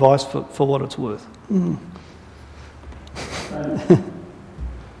my advice for what it's worth.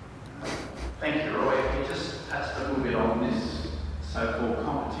 Thank you, Roy. You just touched a little bit on this so-called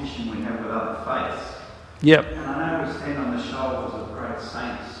competition we have with other faiths. Yep. And I know we stand on the shoulders of great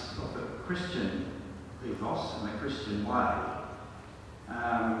saints of the Christian ethos and the Christian way.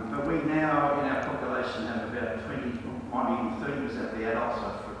 But we now, in our population, have about 20, might be 30% of the adults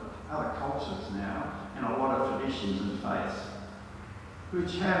are from other cultures now, and a lot of traditions and faiths,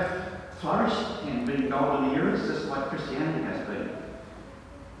 which have flourished and been golden eras, just like Christianity has been.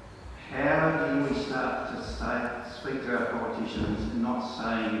 How do we start to speak to our politicians and not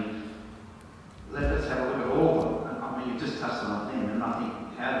saying, let's have a look at all of them? I mean, you just touched on them, and I think,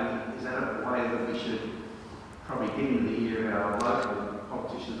 is that a way that we should probably get into the ear of our local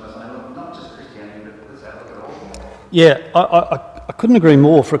politicians by saying, look, not just Christianity, but let's have a look at all of them? Yeah, I couldn't agree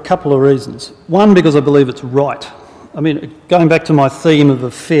more for a couple of reasons. One, because I believe it's right. I mean, going back to my theme of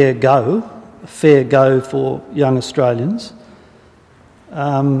a fair go for young Australians, they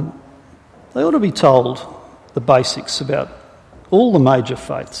ought to be told the basics about all the major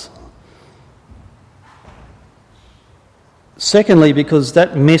faiths. Secondly, because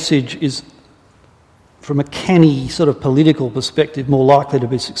that message is, from a canny sort of political perspective, more likely to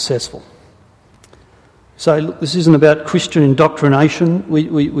be successful. So look, this isn't about Christian indoctrination.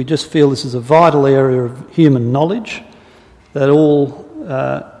 We just feel this is a vital area of human knowledge that all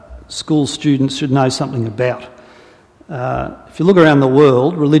school students should know something about. If you look around the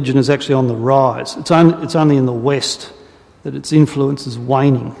world, religion is actually on the rise. It's only in the West that its influence is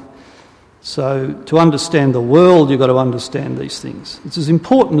waning. So to understand the world, you've got to understand these things. It's as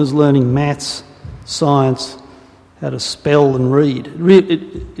important as learning maths, science, how to spell and read.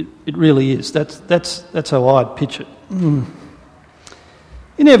 It really is. That's how I'd pitch it.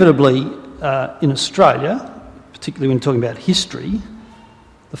 Inevitably, in Australia, particularly when talking about history,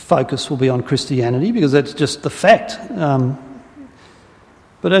 the focus will be on Christianity because that's just the fact.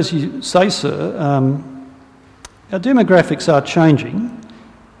 But as you say, sir, our demographics are changing.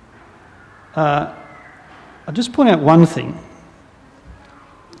 I'll just point out one thing.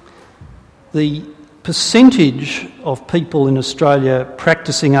 The percentage of people in Australia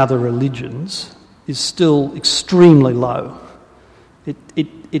practising other religions is still extremely low.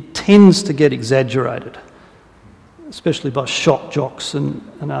 It tends to get exaggerated, especially by shock jocks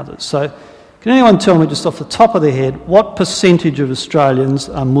and others. So can anyone tell me just off the top of their head what percentage of Australians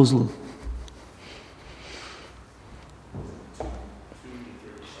are Muslim?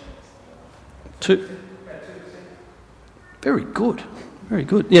 Two. Very good. Very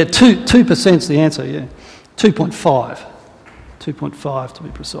good. Yeah, 2% is the answer, yeah. 2.5. 2.5 to be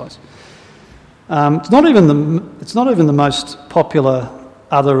precise. It's not even the most popular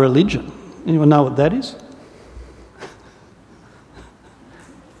other religion. Anyone know what that is?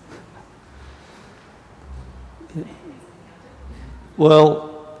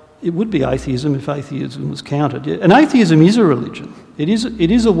 Well, it would be atheism if atheism was counted. Yeah. And atheism is a religion. It is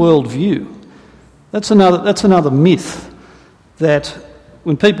a worldview. That's another myth that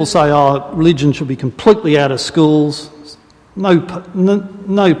when people say, religion should be completely out of schools, no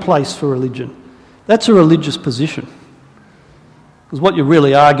place for religion. That's a religious position. Because what you're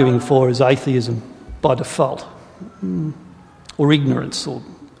really arguing for is atheism by default, or ignorance, or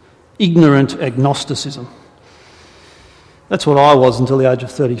ignorant agnosticism. That's what I was until the age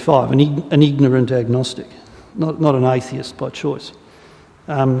of 35, an ignorant agnostic, not an atheist by choice.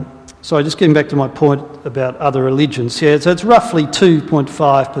 So just getting back to my point about other religions, yeah, so it's roughly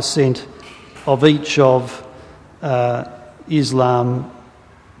 2.5% of each of Islam,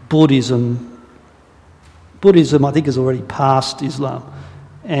 Buddhism. Buddhism, I think, has already passed Islam,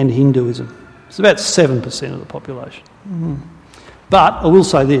 and Hinduism. It's about 7% of the population. But I will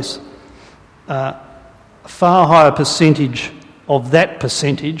say this, a far higher percentage of that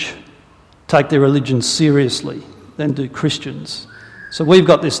percentage take their religion seriously than do Christians. So we've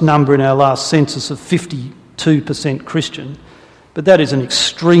got this number in our last census of 52% Christian, but that is an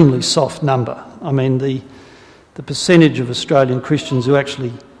extremely soft number. I mean, the percentage of Australian Christians who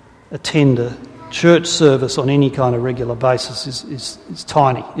actually attend a church service on any kind of regular basis is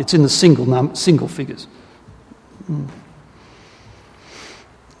tiny. It's in the single figures.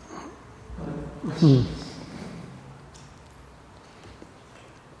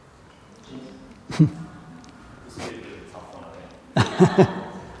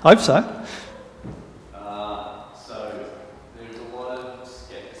 Hope so. So there's a lot of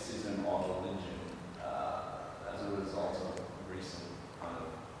scepticism on religion as a result of recent kind of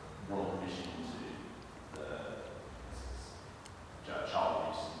royal admission to the child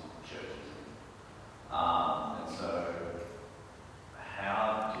abuse and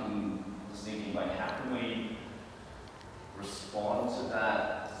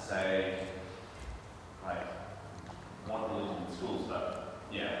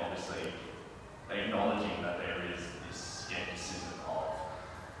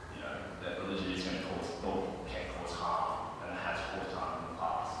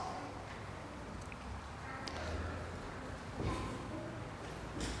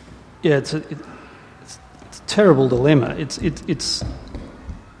Yeah, it's a terrible dilemma. It's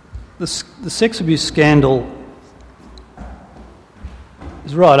the sex abuse scandal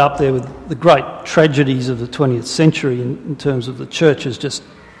is right up there with the great tragedies of the 20th century in terms of the churches just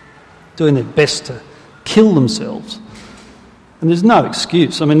doing their best to kill themselves. And there's no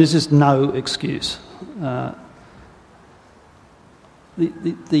excuse. I mean, there's just no excuse. The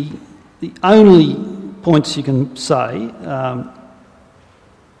only points you can say,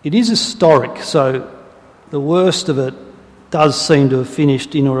 it is historic, so the worst of it does seem to have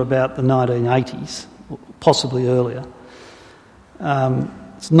finished in or about the 1980s, possibly earlier.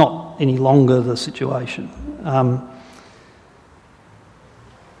 It's not any longer the situation.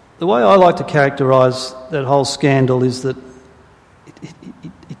 The way I like to characterise that whole scandal is that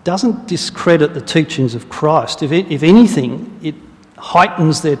it doesn't discredit the teachings of Christ. If anything, it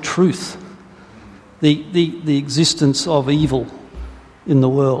heightens their truth, the existence of evil in the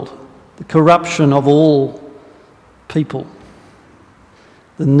world, the corruption of all people,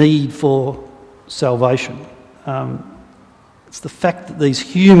 the need for salvation. It's the fact that these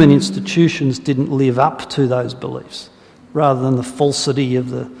human institutions didn't live up to those beliefs, rather than the falsity of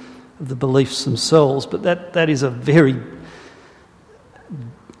the beliefs themselves. But that is a very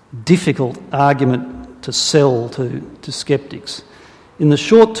difficult argument to sell to sceptics. In the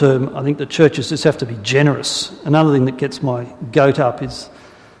short term, I think the churches just have to be generous. Another thing that gets my goat up is,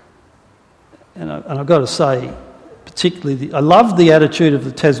 and I've got to say, particularly, I love the attitude of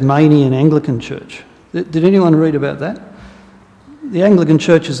the Tasmanian Anglican Church. Did anyone read about that? The Anglican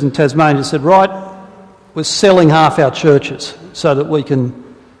churches in Tasmania said, right, we're selling half our churches so that we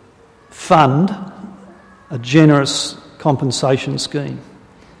can fund a generous compensation scheme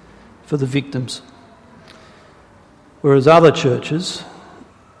for the victims. Whereas other churches,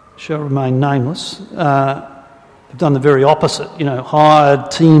 shall remain nameless, have done the very opposite, hired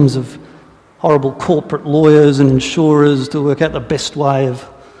teams of horrible corporate lawyers and insurers to work out the best way of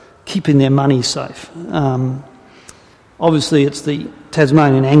keeping their money safe. Obviously, it's the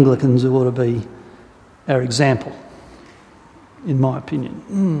Tasmanian Anglicans who ought to be our example, in my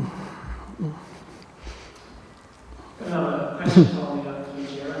opinion. Another question following up from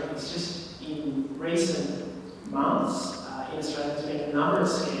Jeremy. It's just in recent months in Australia there's been a number of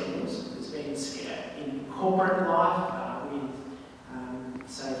scandals. There's been in corporate life with,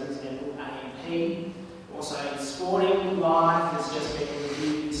 say for example, AMP. Also in sporting life, there's just been a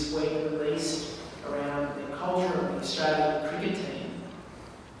review this week released around the culture of the Australian cricket team.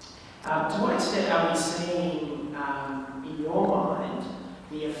 To what extent are we seeing, in your mind,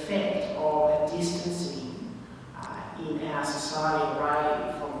 the effect of a distancing in our society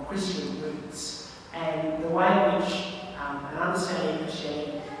away from Christian roots, and the way in which an understanding of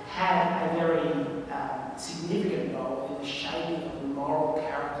Christianity had a very significant role in the shaping of the moral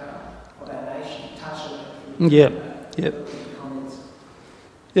character of our nation? Touch on that. Comments.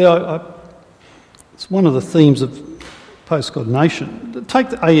 It's one of the themes of Post-God Nation. Take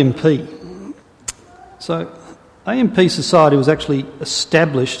the AMP. So, AMP Society was actually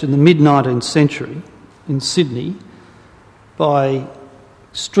established in the mid-19th century in Sydney by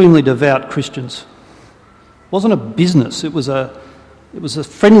extremely devout Christians. It wasn't a business, it was a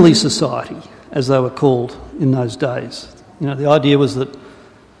friendly society, as they were called in those days. The idea was that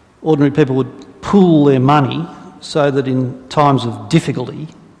ordinary people would pool their money so that in times of difficulty,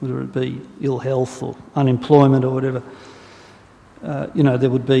 whether it be ill health or unemployment or whatever, there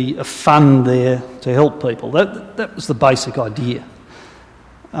would be a fund there to help people. That was the basic idea.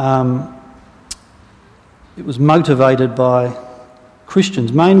 It was motivated by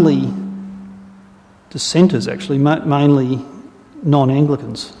Christians, mainly dissenters actually, mainly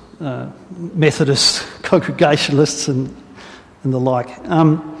non-Anglicans, Methodists, Congregationalists and the like.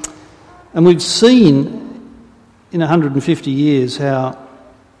 And we've seen in 150 years how...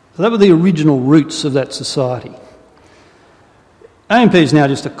 So that were the original roots of that society. AMP is now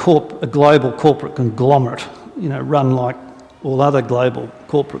just a global corporate conglomerate, run like all other global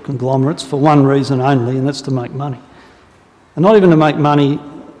corporate conglomerates for one reason only, and that's to make money. And not even to make money,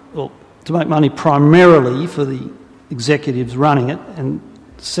 well, to make money primarily for the executives running it, and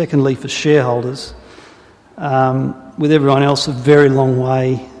secondly for shareholders, with everyone else a very long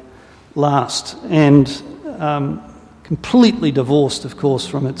way last, and completely divorced, of course,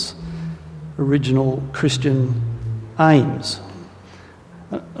 from its original Christian aims.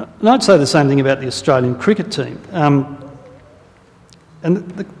 And I'd say the same thing about the Australian cricket team. And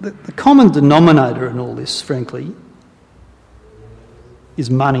the common denominator in all this, frankly, is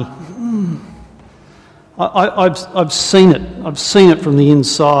money. I've seen it. I've seen it from the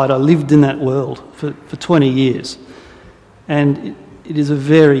inside. I lived in that world for 20 years. And it is a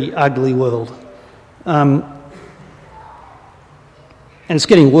very ugly world. And it's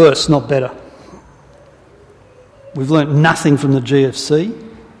getting worse, not better. We've learnt nothing from the GFC.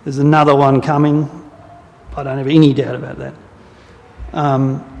 There's another one coming. I don't have any doubt about that.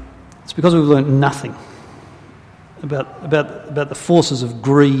 It's because we've learnt nothing about the forces of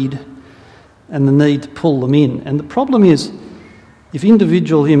greed and the need to pull them in. And the problem is, if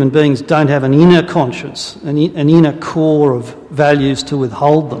individual human beings don't have an inner conscience, an inner core of values to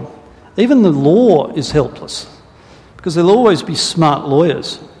withhold them, even the law is helpless, because there'll always be smart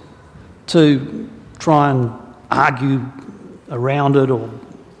lawyers to try and argue around it or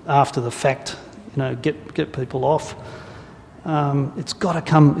after the fact, get people off. It's got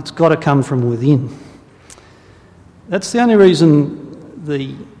to come from within. That's the only reason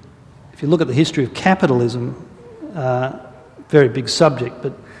if you look at the history of capitalism, very big subject,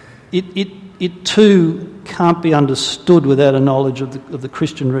 but it too can't be understood without a knowledge of the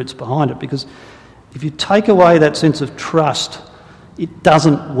Christian roots behind it, because if you take away that sense of trust, it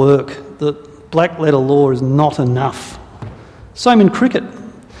doesn't work. The black letter law is not enough. Same in cricket.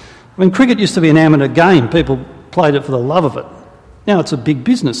 Cricket used to be an amateur game. People played it for the love of it. Now it's a big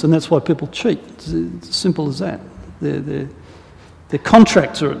business, and that's why people cheat. It's as simple as that. Their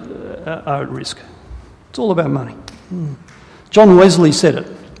contracts are at risk. It's all about money. John Wesley said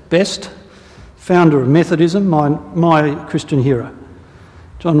it best, founder of Methodism, my Christian hero.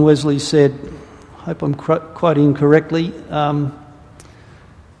 John Wesley said, I hope I'm quoting correctly,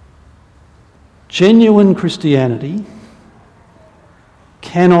 genuine Christianity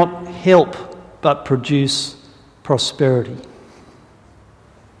cannot help but produce prosperity.